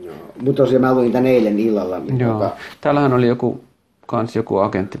 Mutta tosiaan mä luin tän eilen illalla. Täällähän oli joku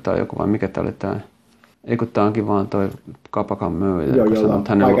agentti tai joku, vai mikä tää oli tää? Ei kun tää onkin vaan toi kapakan myyjä. Joo, jolla on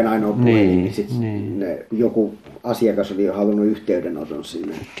paikan ainoa puhelin, niin sitten joku asiakas oli halunnut yhteydenoton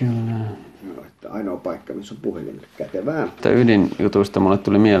sille. Kyllä. No, että ainoa paikka, missä on puhelin kätevää. Ydinjutuista mulle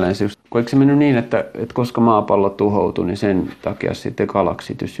tuli mieleen se just, kun eikö se mennyt niin, että koska maapallo tuhoutui, niin sen takia sitten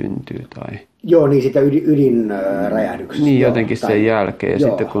galaksity syntyy tai... Joo, niin sitä ydinräjähdyksestä. Niin, jotenkin sen jälkeen. Ja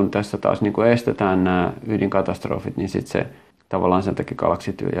sitten kun tässä taas niin kun estetään nämä ydinkatastrofit, niin sitten se tavallaan sen takia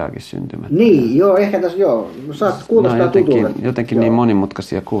galaksityö jääkin syntymään. Niin, joo, ehkä tässä, kuulostaa tutulta. Jotenkin niin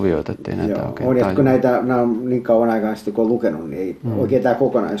monimutkaisia kuvioita, ettei näitä oikein on, että kun nämä on niin kauan aikaa sitten, kun on lukenut, niin ei oikein tämä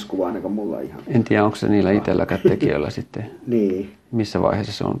kokonaiskuva ainakaan mulla ihan. En tiedä, onko se niillä itselläkään tekijöillä sitten, niin. Missä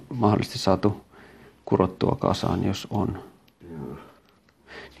vaiheessa se on mahdollisesti saatu kurottua kasaan, jos on. Joo.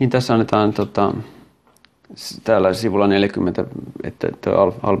 Niin tässä annetaan täällä sivulla 40, että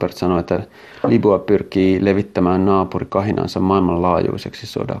Albert sanoi, että Libya pyrkii levittämään naapurikahinansa maailmanlaajuiseksi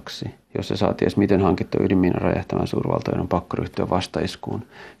sodaksi. Jos se saa ties miten hankittu ydinmiinan räjähtämään suurvaltojen on pakko ryhtyä vastaiskuun.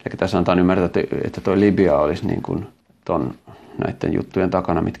 Eli tässä antaa ymmärtää, että tuo Libya olisi niin kuin näiden juttujen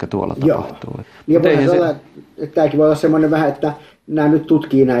takana, mitkä tuolla tapahtuu. Niin että tämäkin voi olla semmoinen vähän, että nämä nyt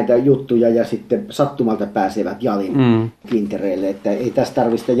tutkii näitä juttuja ja sitten sattumalta pääsevät jalin kintereille, että ei tässä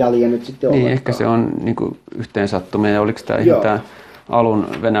tarvitse jalia nyt sitten niin, ollenkaan. Ehkä se on niin kuin yhteen sattumia, ja oliko tämä alun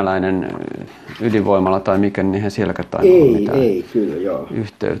venäläinen ydinvoimala tai mikä, niin eihän sielläkään tainnut mitään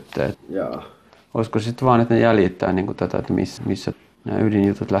yhteyttä. Joo. Olisiko sitten vaan, että ne jäljittää niin kuin tätä, että missä nämä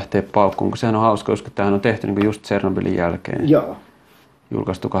ydinjutut lähtee paukkuun, kun sehän on hauska, koska tämähän on tehty niin kuin just Tsernobylin jälkeen. Joo.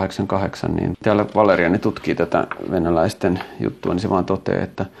 Julkaistu 88, niin täällä Valeriani tutkii tätä venäläisten juttua, niin se vaan toteaa,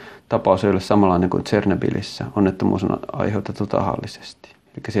 että tapaus ei ole samanlainen kuin Tsernobylissä. Onnettomuus on aiheutettu tahallisesti.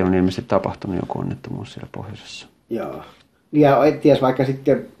 Eli siellä on ilmeisesti tapahtunut joku onnettomuus siellä pohjoisessa. Joo. Ja et ties vaikka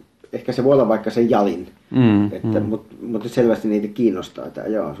sitten, ehkä se voi olla vaikka se jalin, mutta selvästi niitä kiinnostaa tämä.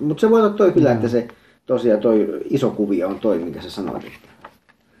 Mutta se voi olla toi kyllä, että se tosiaan toi iso kuvia on toi, minkä sä sanoit.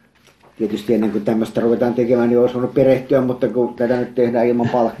 Tietysti ennen kuin tämmöistä ruvetaan tekemään, niin olisi voinut perehtyä, mutta kun tätä nyt tehdään ilman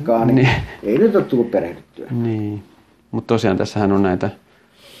palkkaa, niin ei nyt ole tullut perehdyttyä. Niin, mutta tosiaan tässähän on näitä,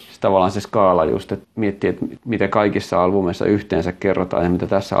 tavallaan se skaala just, että miettii, että mitä kaikissa albumeissa yhteensä kerrotaan ja mitä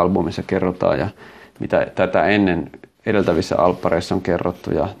tässä albumissa kerrotaan ja mitä tätä ennen edeltävissä alppareissa on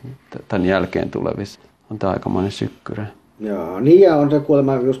kerrottu ja tämän jälkeen tulevissa. On tämä aikamoinen sykkyrä. Joo, niin ja on se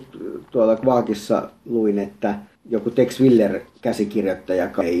kuulemma just tuolla Kvaakissa luin, että joku Tex Willer käsikirjoittaja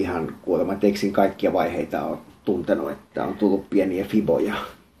ei ihan kuulemma Texin kaikkia vaiheita ole tuntenut, että on tullut pieniä fiboja.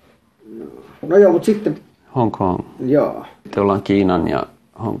 No joo, mutta sitten... Hong Kong. Joo. Sitten ollaan Kiinan ja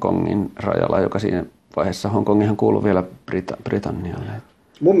Hong Kongin rajalla, joka siinä vaiheessa Hong Kongihan kuuluu vielä Britannialle.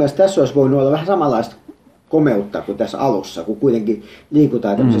 Mun mielestä tässä olisi voinut olla vähän samanlaista komeutta kuin tässä alussa, kun kuitenkin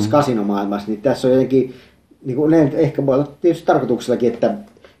liikutaan tämmöisessä kasinomaailmassa, niin tässä on jotenkin, niin kuin ne ehkä voi olla tietysti tarkoituksellakin, että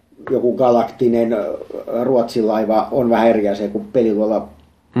joku galaktinen Ruotsin laiva on vähän eri asia kuin peliluola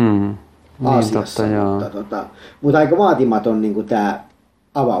Aasiassa, mutta aika vaatimaton niin kuin tämä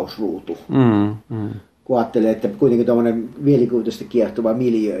avausruutu. Kun ajattelee, että kuitenkin tuommoinen mielikuvitusta kiehtova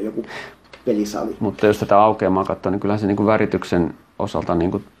miljöö, joku pelisali. Mutta jos tätä aukeamaa katsoo, niin kyllähän se niin kuin värityksen osalta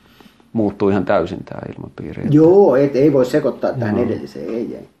niin kuin muuttuu ihan täysin tämä ilmapiiri. Joo, ei voi sekoittaa tähän edelliseen,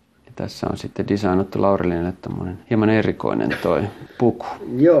 ei. Ja tässä on sitten designattu Laurillinille tämmöinen hieman erikoinen toi puku.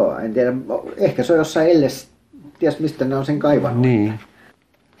 Joo, en tiedä, ehkä se on jossain ties mistä ne on sen kaivannut. Niin.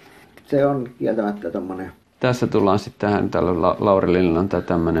 Se on kieltämättä tommonen. Tässä tullaan sitten tähän, tällä Laurillinilla on tämä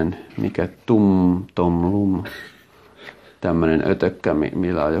tämmöinen, mikä tom lum, tämmöinen ötökkä,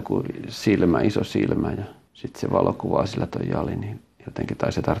 millä on joku silmä, iso silmä ja sitten se valo kuvaa sillä toi jali, niin jotenkin,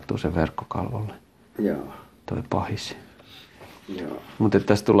 tai se tarttuu sen verkkokalvolle. Joo. Toi pahis. Mutta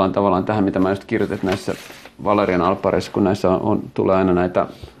tässä tullaan tavallaan tähän, mitä mä just kirjoitin näissä Valerian alppareissa, kun näissä tulee aina näitä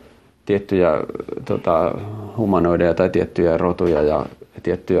tiettyjä humanoideja tai tiettyjä rotuja ja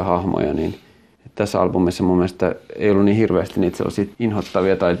tiettyjä hahmoja, niin tässä albumissa mun mielestä ei ollut niin hirveästi niitä sellaisia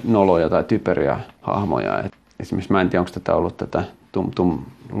inhottavia tai noloja tai typeriä hahmoja. esimerkiksi mä en tiedä, onko tätä ollut tätä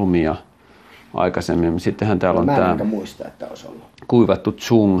lumia aikaisemmin. Sittenhän täällä on tämä muista, että olisi ollut kuivattu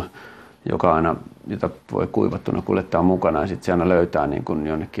tsung, jota voi kuivattuna kuljettaa mukana ja sitten se aina löytää niin kuin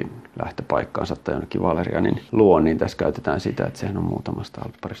jonnekin lähtöpaikkaansa tai jonnekin Valerianin luon, niin tässä käytetään sitä, että sehän on muutamasta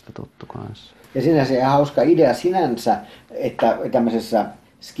alpparista tuttu kanssa. Ja sinänsä ihan hauska idea sinänsä, että tämmöisessä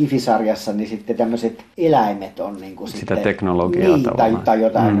skifisarjassa niin sitten tämmöiset eläimet on niin kuin sitä sitten, teknologiaa niin, tai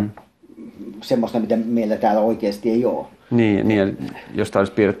jotain semmoista, mitä meillä täällä oikeasti ei ole. Niin ja jos tämä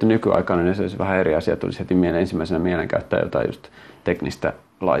olisi piirretty nykyaikana, niin se olisi vähän eri asia. Tulisi heti ensimmäisenä mielen käyttää jotain just teknistä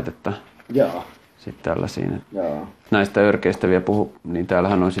laitetta. Joo. Sitten tällaisia. Joo. Näistä örkeistä vielä niin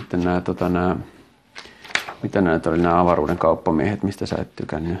täällähän on sitten nämä mitä näitä oli, nämä avaruuden kauppamiehet, mistä sä et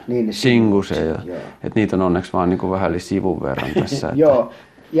tykännyt? Niin, Singuse. Että niitä on onneksi vaan niin kuin vähän sivun verran tässä. Joo.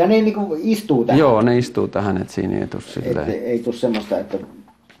 Ja ne niin kuin istuu tähän. Joo, ne istuu tähän, että siinä ei tule silleen. Ei tule semmoista, että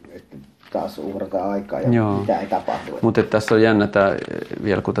taas uhrataan aikaa ja mitä ei tapahdu. Mutta tässä on jännä,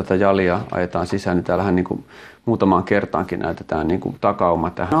 vielä kun tätä jalia ajetaan sisään, niin täällähän niin kuin muutamaan kertaankin näytetään niin kuin takauma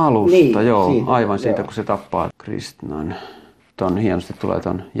tähän alusta. Niin, aivan siitä, kun se tappaa Kristinan. Hienosti tulee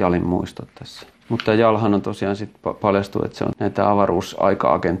ton jalin muistot tässä. Mutta jalhan on tosiaan sitten paljastuu, että se on näitä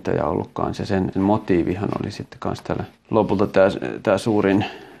avaruusaika-agentteja ollut kanssa. Ja sen motiivihan oli sitten kanssa täällä. Lopulta tämä suurin,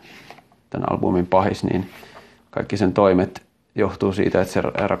 tämän albumin pahis, niin kaikki sen toimet johtuu siitä, että se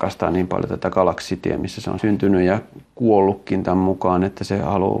rakastaa niin paljon tätä galaksitie, missä se on syntynyt ja kuollutkin tämän mukaan, että se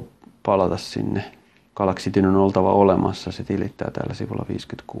haluaa palata sinne. Galaksitin on oltava olemassa, se tilittää täällä sivulla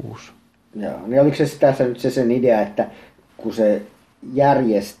 56. Joo, niin oliko se tässä nyt se sen idea, että kun se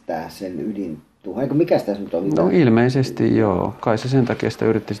järjestää sen ydintuhoa, eikö mikä sitä nyt oli? No ilmeisesti joo, kai se sen takia sitä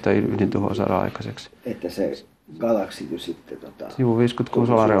yritti sitä ydintuhoa saada aikaiseksi. Että se galaksity sitten Sivu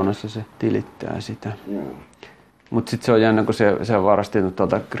 56 alareunassa se tilittää sitä. Joo. Mutta sitten se on jännä, kun se on varastinut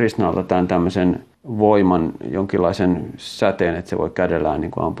tuolta Krishnalta tämän tämmöisen voiman, jonkinlaisen säteen, että se voi kädellään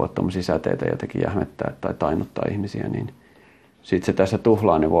niin kuin ampua tuommoisia säteitä ja jotenkin jähmettää tai tainuttaa ihmisiä. Niin sitten se tässä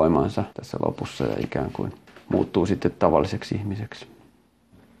tuhlaa ne voimansa tässä lopussa ja ikään kuin muuttuu sitten tavalliseksi ihmiseksi.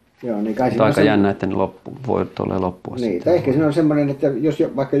 Joo, niin kai aika jännä, että ne voi loppua niin, sitten. Tai ehkä siinä on semmoinen, että jos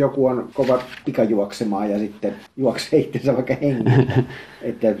vaikka joku on kova pikajuoksemaan ja sitten juoksee itsensä vaikka hengissä,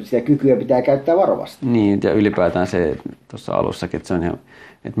 että sitä kykyä pitää käyttää varovasti. Niin, ja ylipäätään se tuossa alussakin, että se on ihan,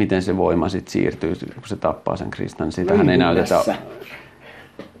 että miten se voima sitten siirtyy, kun se tappaa sen Kristan, niin siitähän ei näytetä.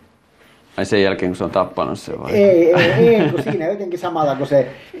 Ai sen jälkeen, kun se on tappanut se vai? Ei, kun siinä jotenkin samalla, kun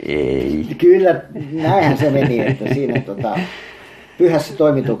se... Ei. Kyllä, näinhän se meni, että siinä pyhässä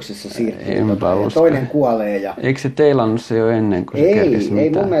toimituksessa siirtyy ja toinen kuolee. Ja... Eikö se teilannut se jo ennen kuin se kerkesi mitään? Ei,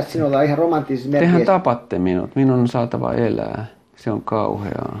 mun mielestä sinulla on ihan romanttisesti merkkiä. Tehän tapatte minun on saatava elää. Se on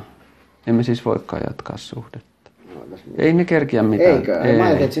kauheaa. Emme siis voikaan jatkaa suhdetta. Ei me kerkiä mitään. Eikö? Mä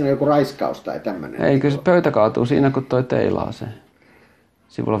ajattelin, että siinä on joku raiskaus tai tämmöinen. Eikö se pöytä kaatuu siinä, kun toi teilaa se.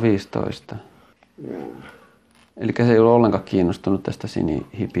 Sivulla 15. Joo. Eli se ei ole ollenkaan kiinnostunut tästä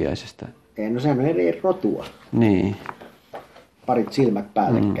sinihipiäisestä. Ei, no sehän on eri rotua. Niin. Parit silmät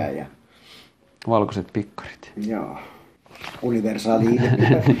päällekkäin ja... Valkoiset pikkarit. Joo. Universaali.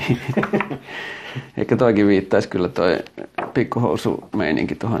 Ehkä toikin viittaisi kyllä toi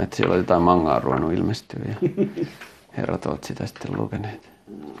pikkuhousu-meininki tuohon, että siellä on jotain mangaa ruvennut ilmestyä ja herrat ovat sitä sitten lukeneet.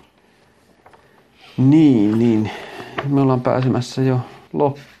 Niin. Me ollaan pääsemässä jo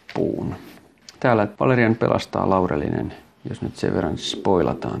loppuun. Täällä Valerian pelastaa Laurelinen, jos nyt sen verran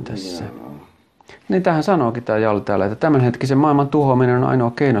spoilataan tässä. Joo. Niin tähän sanookin tämä Jalli täällä, että tämänhetkisen maailman tuhoaminen on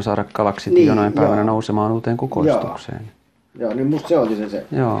ainoa keino saada galaksit jonain päivänä nousemaan uuteen kukoistukseen. Joo, niin musta se oli se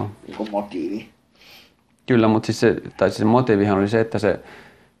niin motiivi. Kyllä, mutta siis se motiivihan oli se, että se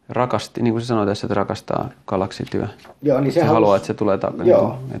rakasti, niin kuin se sanoi tässä, että rakastaa galaksityö. Joo, niin se haluaa, että se tulee takaisin.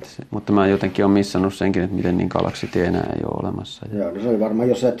 Mutta mä jotenkin olen missannut senkin, että miten niin galaksitie enää ei ole olemassa. Joo, no se oli varmaan,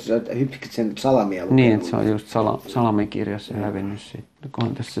 jos sä hyppikset sen salamia lukenut. Niin, että se on just salamikirjassa hävinnyt siitä.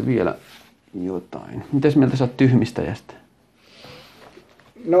 Onkohan tässä vielä jotain. Mitäs mieltä sä oot tyhmistäjästä?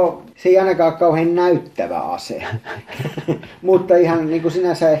 No, se ei ainakaan kauhean näyttävä ase, mutta ihan niin kuin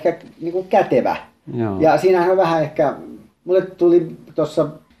sinänsä ehkä niin kuin kätevä. Joo. Ja siinähän on vähän ehkä, mulle tuli tuossa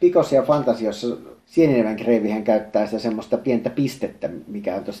Pikossa ja Fantasiossa Sieninevän kreivihän käyttää sitä semmoista pientä pistettä,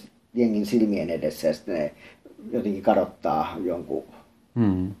 mikä on tuossa jengin silmien edessä ja sitten ne jotenkin kadottaa jonkun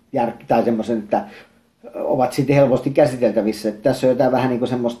tai semmoisen, että ovat sitten helposti käsiteltävissä. Että tässä on jotain vähän niin kuin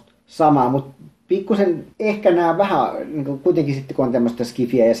semmoista samaa, mutta pikkusen ehkä nämä vähän, niin kuitenkin sitten kun on tämmöistä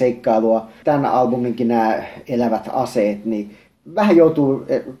skifiä ja seikkailua, tämän albuminkin nämä elävät aseet, niin vähän joutuu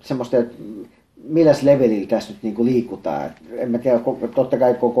semmoista, että milläs levelillä tässä nyt niin kuin liikutaan. En mä tiedä, totta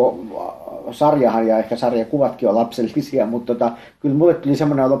kai koko sarjahan ja ehkä sarjakuvatkin on lapsellisia, mutta kyllä mulle tuli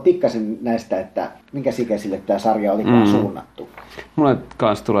semmoinen olo pikkasen näistä, että minkä ikäisille tämä sarja olikaan suunnattu. Mulle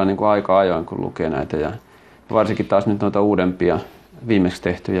kanssa tulee niin kuin aika ajoin, kun lukee näitä ja varsinkin taas nyt noita uudempia viimeksi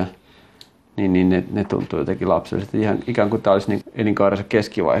tehtyjä, niin ne tuntuu jotenkin lapsellisesti. Ihan ikään kuin tämä olisi niin elinkaarensa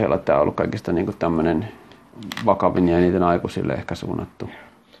keskivaiheella tämä on ollut kaikista niin kuin tämmöinen vakavin ja eniten aikuisille ehkä suunnattu.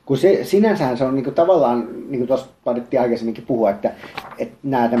 Kun sinänsähän se on niin kuin tavallaan, niin kuin tuossa parittiin aikaisemminkin puhua, että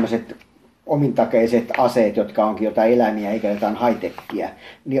nämä tämmöiset omintakeiset aseet, jotka onkin jotain eläimiä eikä jotain high-techia,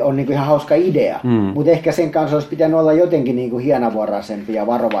 niin on niin kuin ihan hauska idea. Mutta ehkä sen kanssa olisi pitänyt olla jotenkin niin kuin hienovuoraisempi ja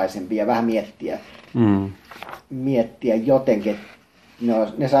varovaisempi ja vähän miettiä jotenkin.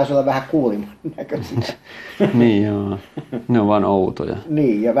 Ne saisi olla vähän kuulimman näköisiä. Niin joo, ne on vaan outoja.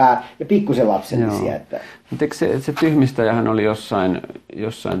 Niin, ja pikkusen lapsellisia. Että... Mutta eikö se tyhmistäjähän oli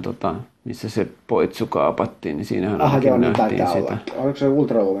jossain missä se poitsu kaapattiin, niin siinähän ainakin nähtiin sitä. Oliko se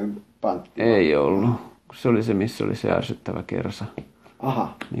ultralumen pantti? Ei ollut. Se oli se, missä oli se ärsyttävä kersa.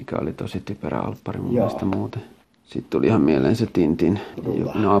 Aha. Mikä oli tosi typerä alppari mun mielestä muuten. Sitten tuli ihan mieleen se Tintin.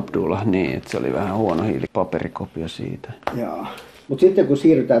 Abdullah, niin, että se oli vähän huono paperikopio siitä. Joo. Mutta sitten kun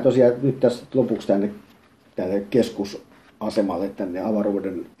siirrytään tosiaan nyt tässä lopuksi tänne keskusasemalle, tänne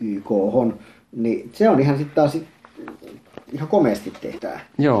avaruuden YK:hon, niin se on ihan sitten taas ihan komeasti tehtää.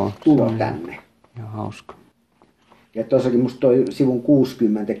 Joo. Tulo tänne. Joo, hauska. Ja tuossakin musta toi sivun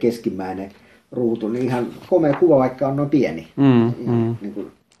 60 keskimmäinen ruutu, niin ihan komea kuva, vaikka on noin pieni. Niin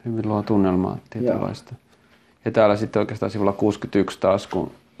kuin... Hyvin luo tunnelmaa tietynlaista. Ja täällä sitten oikeastaan sivulla 61 taas,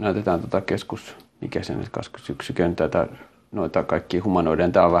 kun näytetään mikä se on 21 kenttää, noita kaikki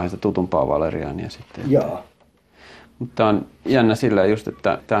humanoiden. Tämä on vähän sitä tutumpaa Valeriania sitten. Joo. Mutta on jännä sillä just,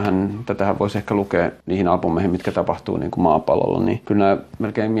 että tätähän voisi ehkä lukea niihin albumeihin, mitkä tapahtuu niin kuin maapallolla. Niin kyllä nämä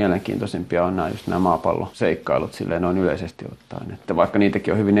melkein mielenkiintoisimpia on nämä maapalloseikkailut silleen noin yleisesti ottaen. Että vaikka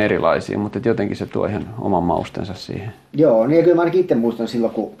niitäkin on hyvin erilaisia, mutta jotenkin se tuo ihan oman maustensa siihen. Joo, niin ja kyllä mä ainakin itse muistan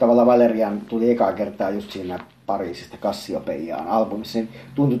silloin, kun tavallaan Valerian tuli ekaa kertaa just siinä Pariisista Cassiopeiaan albumissa. Se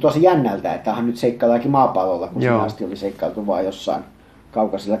tuntui tosi jännältä, että hän nyt seikkaillaankin maapallolla, kun siinä asti oli seikkailtu vaan jossain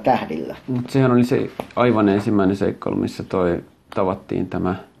kaukaisilla tähdillä. Mutta sehän oli se aivan ensimmäinen seikkailu, missä tavattiin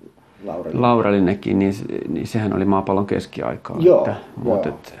tämä Laurelinekin, niin sehän oli maapallon keskiaikaa. Joo, mutta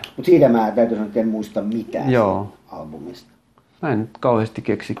siitä mä täytyy sanoa, että en muista mitään albumista. Mä en nyt kauheasti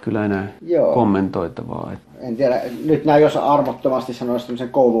keksi kyllä enää kommentoitavaa. En tiedä, nyt näin jos arvottomasti sanoisi tämmöisen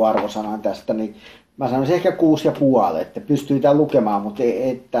kouluarvosanan tästä, niin mä sanoisin ehkä 6,5, että pystyy tämän lukemaan, mutta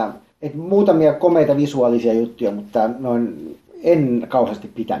että muutamia komeita visuaalisia juttuja, mutta noin en kauheasti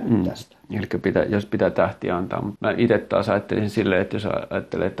pitänyt tästä. Eli jos pitää tähtiä antaa. Mä itse taas ajattelisin silleen, että jos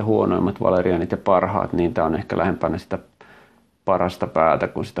ajattelee, että huonoimmat Valerianit ja parhaat, niin tää on ehkä lähempänä sitä parasta päätä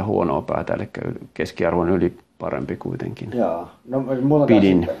kuin sitä huonoa päätä, eli keskiarvon yli parempi kuitenkin. Joo. No,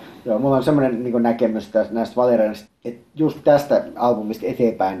 mulla on semmoinen niin näkemys näistä Valerianista, että just tästä albumista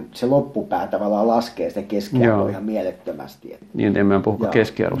eteenpäin se loppupää tavallaan laskee sitä keskiarvoa ihan mielettömästi. Niin, en mä puhu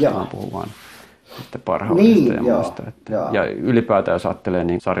keskiarvosta, vaan puhu vaan parhaudesta ja muista. Ja ylipäätään jos ajattelee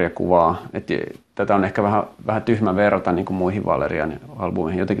niin sarjakuvaa, että tätä on ehkä vähän tyhmä verrata niin kuin muihin Valerian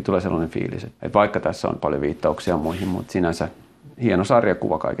albumeihin. Jotenkin tulee sellainen fiilis, että vaikka tässä on paljon viittauksia muihin, mutta sinänsä hieno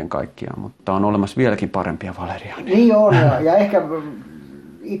sarjakuva kaiken kaikkiaan, mutta on olemassa vieläkin parempia Valeriania. Niin on, ja ehkä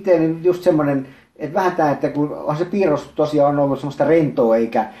itse just semmoinen, että vähän tämä, että kun on se piirros tosiaan ollut semmoista rentoa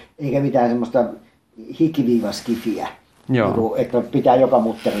eikä mitään semmoista hikiviivaskifiä. Joo. Että pitää joka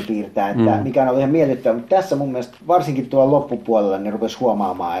mutteri piirtää, että mikä on ollut ihan miellyttävää, mutta tässä mun mielestä varsinkin tuolla loppupuolella ne rupesi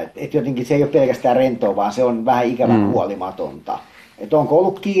huomaamaan, että jotenkin se ei ole pelkästään rentoa, vaan se on vähän ikävän huolimatonta. Että onko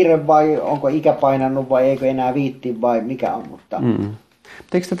ollut kiire vai onko ikä painannut vai eikö enää viitti vai mikä on, mutta...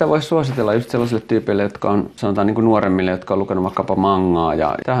 Eikö tätä voisi suositella just sellaisille tyypeille, jotka on, sanotaan niin kuin nuoremmille, jotka on lukenut vaikkapa mangaa,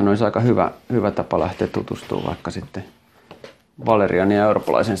 ja tämähän olisi aika hyvä tapa lähteä tutustumaan vaikka sitten Valerianin ja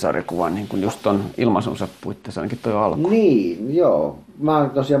eurooppalaisen sarjakuvan, niin kuin just ton ilmaisunsa puitteissa ainakin toi alku. Niin, joo. Mä oon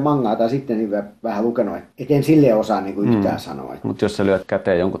tosiaan mangaa tai sitten niin vähän lukenut, et en silleen osaa niin kuin yhtään sanoa. Mutta jos sä lyöt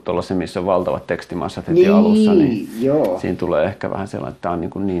käteen jonkun tuollaisen, missä on valtavat tekstimassat heti alussa, niin siinä tulee ehkä vähän sellainen, että tää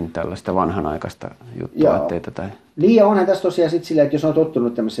on niin tällaista vanhanaikaista juttua, ettei tätä... Niin, ja onhan tässä tosiaan sitten silleen, että jos on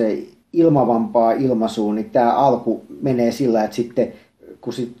tottunut tämmöiseen ilmavampaa ilmaisuun, niin tää alku menee sillä, että sitten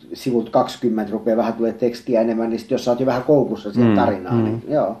kun sivulta 20 rupeaa vähän tulee tekstiä enemmän, niin sitten jos sä oot jo vähän koukussa siihen tarinaan, niin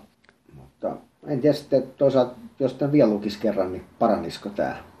joo. Mutta en tiedä sitten toisaalta, jos tämän vielä lukisi kerran, niin paranisiko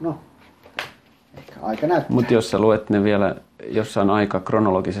tää? No, ehkä aika näyttää. Mutta jos sä luet ne vielä jossain aika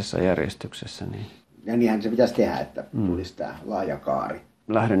kronologisessa järjestyksessä, niin... Ja niinhän se pitäisi tehdä, että tulisi tää laaja kaari.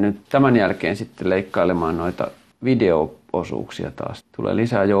 Lähden nyt tämän jälkeen sitten leikkailemaan noita video-osuuksia taas. Tulee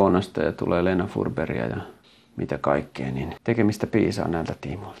lisää Joonasta ja tulee Lena Furberia ja mitä kaikkea, niin tekemistä piisaa näiltä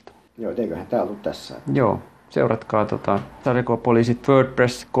tiimoilta. Joo, eiköhän tää ollut tässä. Joo. Seuratkaa sarjakuvapoliisit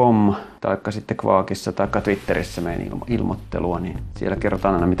wordpress.com taikka sitten Kvaakissa taikka Twitterissä meidän ilmoittelua, niin siellä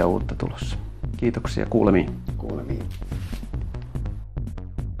kerrotaan aina mitä uutta tulossa. Kiitoksia, kuulemiin. Kuulemiin.